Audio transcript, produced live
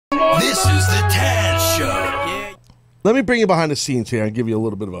This is the Taz Show. Yeah. Let me bring you behind the scenes here and give you a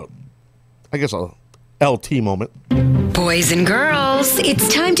little bit of a LT moment. Boys and girls,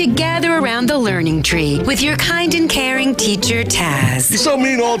 it's time to gather around the learning tree with your kind and caring teacher, Taz. He's so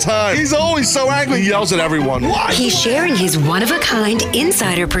mean all the time. He's always so angry. He yells at everyone. Why? He's sharing his one-of-a-kind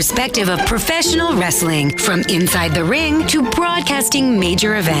insider perspective of professional wrestling, from inside the ring to broadcasting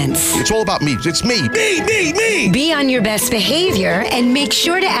major events. It's all about me. It's me. Me. Be on your best behavior and make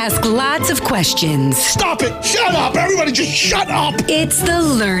sure to ask lots of questions. Stop it. Shut up. Everybody just shut up. It's the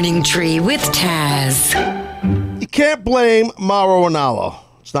Learning Tree with Taz. You can't blame Mauro Ranallo.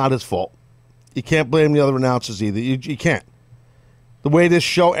 It's not his fault. You can't blame the other announcers either. You can't. The way this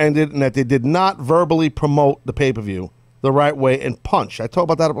show ended and that they did not verbally promote the pay-per-view the right way and punch. I talk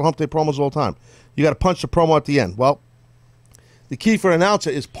about that about Hump Day promos all the time. You got to punch the promo at the end. Well, the key for an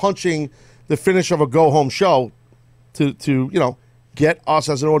announcer is punching the finish of a go-home show to get us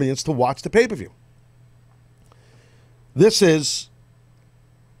as an audience to watch the pay-per-view. This is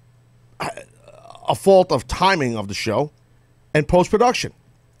a fault of timing of the show and post-production.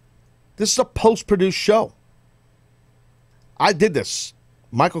 This is a post-produced show. I did this.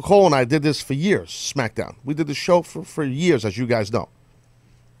 Michael Cole and I did this for years, Smackdown. We did the show for years, as you guys know.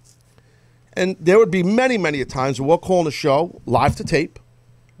 And there would be many, many times where we're calling the show live to tape,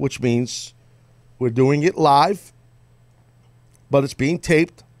 which means we're doing it live, but it's being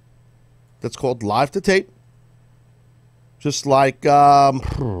taped. That's called live to tape. Just like, I'll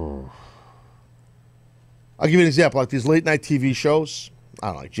give you an example, like these late night TV shows. I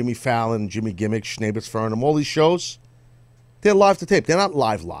don't know, like Jimmy Fallon, Jimmy Gimmick, Schneebitz Fernum, all these shows, they're live to tape. They're not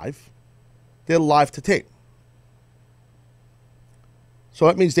live. They're live to tape. So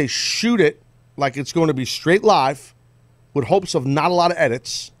that means they shoot it like it's going to be straight live with hopes of not a lot of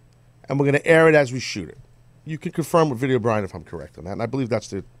edits, and we're going to air it as we shoot it. You can confirm with Video Brian if I'm correct on that, and I believe that's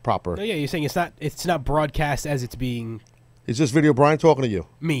the proper... No, yeah, you're saying it's not broadcast as it's being... Is this Video Brian talking to you?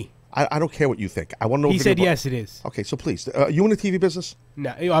 Me. I don't care what you think. I want to know. He said yes, it is. Okay, so please, are you in the TV business?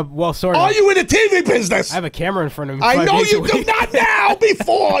 No, well, sort of. Are you in the TV business? I have a camera in front of me. I know you do. Not now.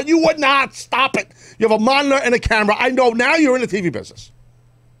 Before you would not. Stop it. You have a monitor and a camera. I know now you're in the TV business.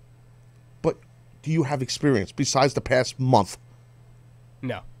 But do you have experience besides the past month?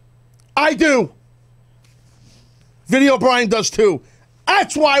 No. I do. Video Brian does too.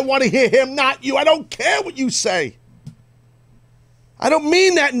 That's why I want to hear him, not you. I don't care what you say. I don't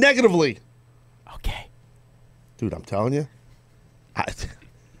mean that negatively. Okay. Dude, I'm telling you.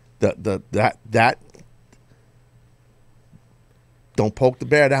 Don't poke the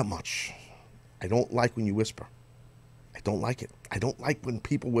bear that much. I don't like when you whisper. I don't like it. I don't like when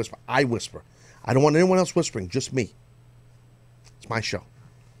people whisper. I whisper. I don't want anyone else whispering, just me. It's my show,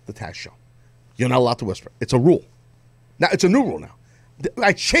 the Taz Show. You're not allowed to whisper. It's a rule. Now, it's a new rule now.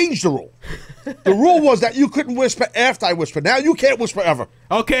 I changed the rule. The rule was that you couldn't whisper after I whisper. Now you can't whisper ever.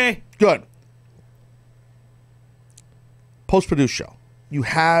 Okay. Good. Post-produced show. You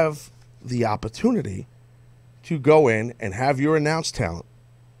have the opportunity to go in and have your announced talent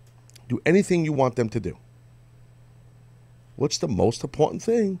do anything you want them to do. What's the most important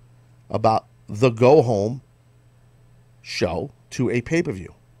thing about the go-home show to a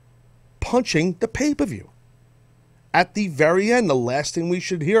pay-per-view? Punching the pay-per-view. At the very end, the last thing we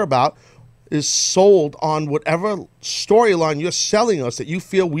should hear about is sold on whatever storyline you're selling us that you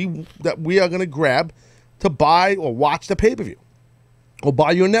feel that we are going to grab to buy or watch the pay-per-view or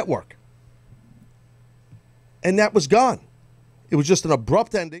buy your network. And that was gone. It was just an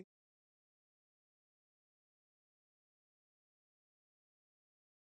abrupt ending.